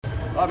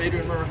Bob,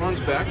 Adrian Marathon's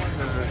back.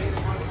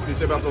 What do you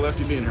say about the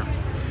lefty being here?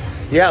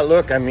 Yeah,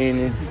 look, I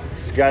mean,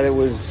 this guy that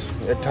was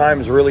at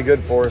times really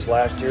good for us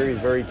last year. He's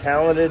very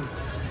talented.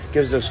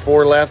 Gives us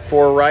 4 left,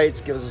 4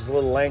 rights. Gives us a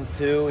little length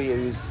too.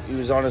 He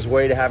was on his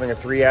way to having a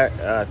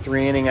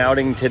three inning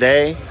outing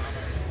today.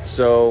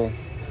 So,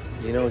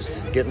 he's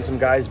getting some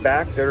guys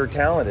back that are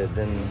talented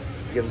and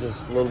gives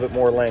us a little bit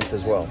more length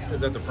as well.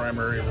 Is that the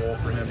primary role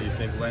for him? Do you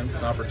think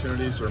length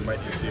opportunities, or might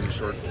you see him in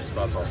short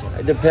spots also?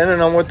 Depending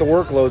on what the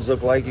workloads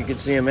look like, you could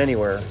see him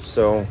anywhere.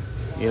 So,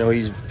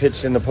 he's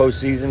pitched in the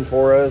postseason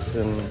for us,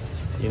 and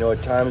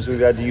at times we've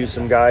had to use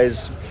some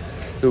guys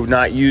who've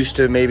not used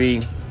to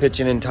maybe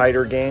pitching in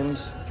tighter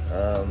games,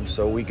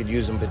 so we could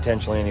use them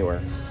potentially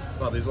anywhere.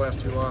 Well, these last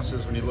 2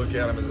 losses, when you look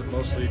at them, is it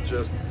mostly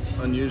just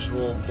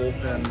unusual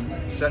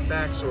bullpen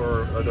setbacks,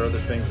 or are there other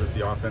things that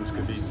the offense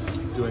could be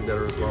doing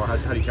better as well? How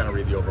do you kind of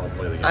read the overall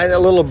play of the game? A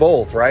little of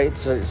both, right?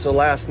 So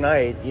last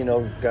night,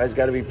 guys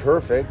got to be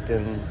perfect,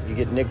 and you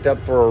get nicked up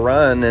for a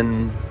run,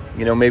 and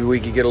maybe we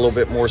could get a little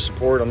bit more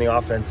support on the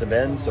offensive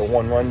end, so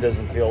one run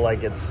doesn't feel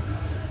like it's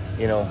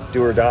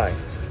do or die.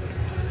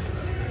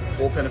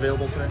 Bullpen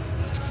available today?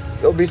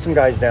 There'll be some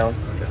guys down.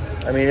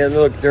 Okay. I mean,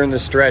 look, during the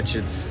stretch,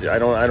 I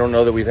don't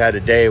know that we've had a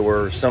day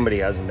where somebody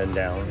hasn't been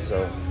down.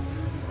 So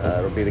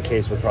it'll be the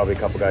case with probably a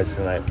couple guys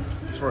tonight.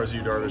 As far as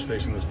you, Darvish,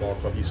 facing this ball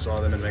club, you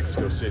saw them in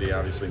Mexico City,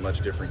 obviously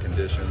much different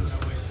conditions.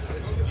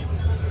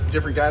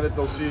 Different guy that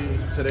they'll see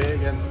today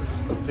again,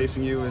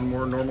 facing you in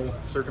more normal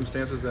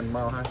circumstances than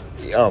Mile High?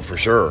 Oh, for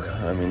sure.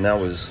 I mean, that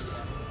was...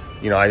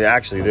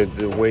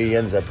 the way he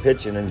ends up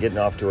pitching and getting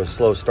off to a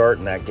slow start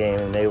in that game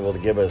and able to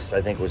give us,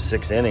 I think it was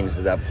 6 innings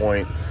at that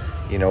point,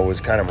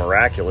 was kind of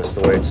miraculous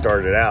the way it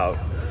started out,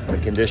 the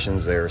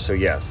conditions there. So,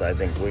 yes, I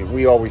think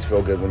we always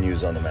feel good when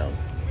Yu's on the mound.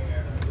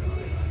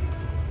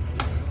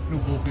 No,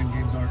 bullpen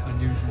games aren't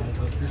unusual,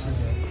 but this is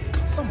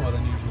a somewhat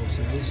unusual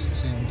series.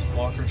 Seems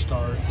Walker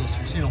start this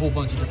year. Seeing a whole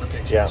bunch of different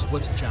pitchers. Yeah.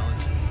 What's the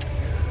challenge?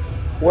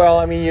 Well,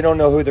 I mean, you don't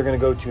know who they're going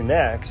to go to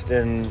next,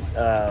 and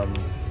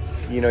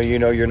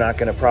you're not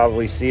going to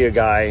probably see a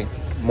guy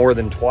more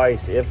than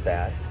twice, if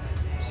that.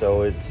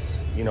 So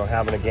it's,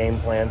 having a game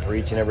plan for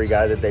each and every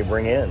guy that they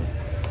bring in.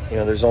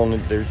 There's 2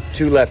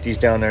 lefties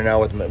down there now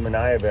with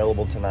Minaya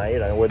available tonight.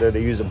 Whether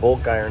they use a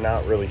bulk guy or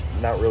not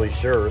really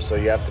sure. So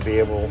you have to be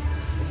able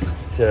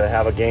to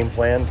have a game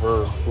plan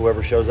for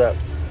whoever shows up.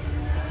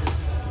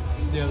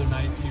 The other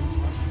night,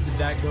 did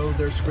that go,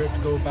 their script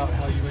go about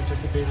how you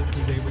anticipated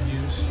who they would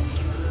use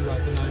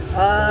throughout the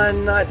night?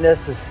 Not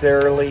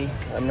necessarily.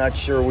 I'm not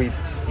sure we,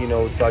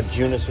 thought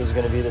Junis was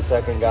going to be the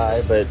second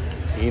guy, but,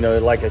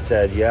 like I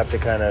said, you have to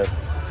kind of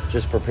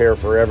just prepare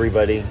for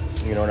everybody.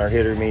 In our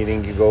hitter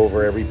meeting, you go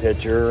over every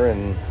pitcher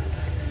and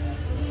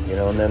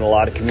then a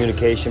lot of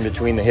communication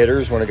between the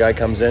hitters when a guy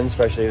comes in,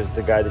 especially if it's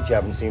a guy that you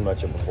haven't seen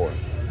much of before.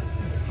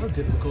 How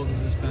difficult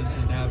has this been to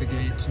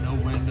navigate, to know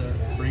when to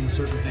bring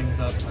certain things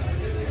up?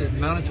 The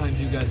amount of times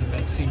you guys have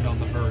been seemed on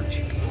the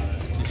verge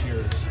this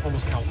year is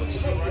almost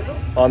countless.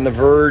 On the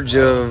verge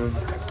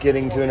of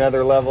getting to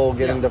another level,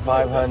 getting to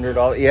 500.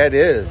 It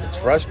is. It's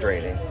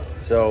frustrating.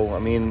 So, I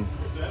mean,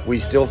 we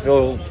still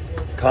feel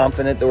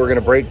confident that we're going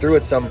to break through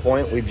at some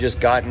point. We've just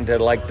gotten to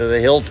the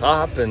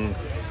hilltop and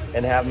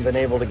haven't been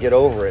able to get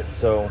over it.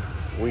 So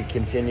we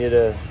continue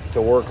to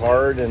work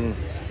hard and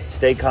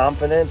stay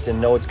confident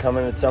and know it's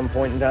coming at some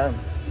point in time.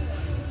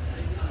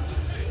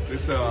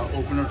 This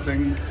opener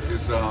thing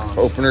is...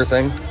 Opener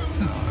thing?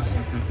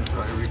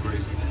 Really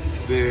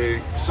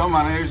crazy. Some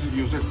managers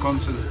use it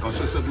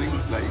consistently,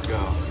 like the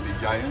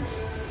Giants,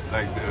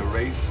 like the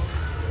Rays.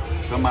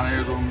 Some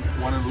managers don't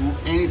want to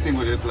do anything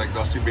with it, like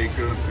Dusty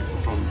Baker and people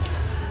from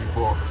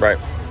before. Right.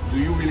 Do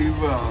you believe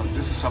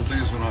this is something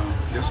that's going to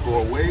just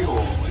go away, or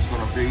it's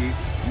going to be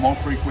more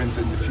frequent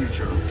in the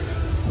future?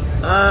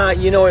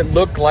 It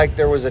looked like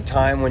there was a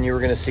time when you were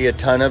going to see a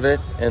ton of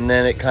it, and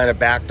then it kind of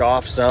backed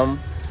off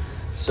some.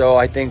 So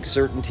I think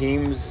certain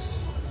teams,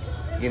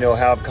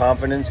 have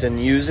confidence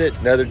and use it,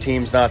 and other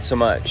teams not so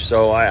much.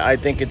 So I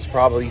think it's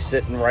probably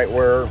sitting right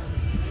where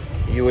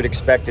you would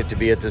expect it to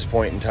be at this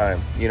point in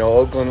time.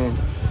 Oakland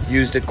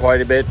used it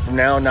quite a bit. From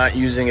now, not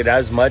using it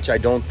as much, I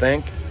don't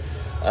think.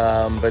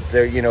 But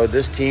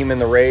this team and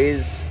the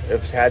Rays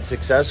have had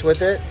success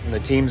with it, and the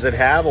teams that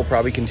have will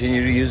probably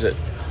continue to use it.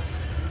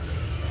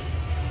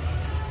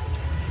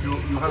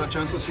 You had a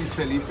chance to see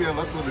Felipe a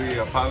lot with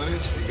the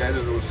Padres, the guy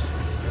that was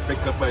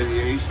picked up by the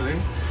A's today?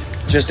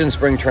 Just in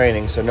spring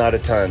training, so not a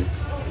ton.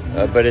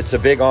 But it's a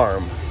big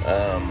arm.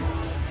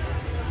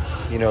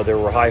 There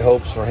were high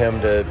hopes for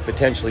him to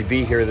potentially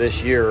be here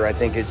this year. I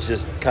think it's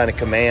just kind of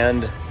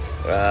command,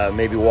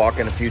 maybe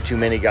walking a few too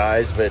many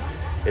guys, but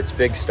it's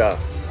big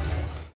stuff.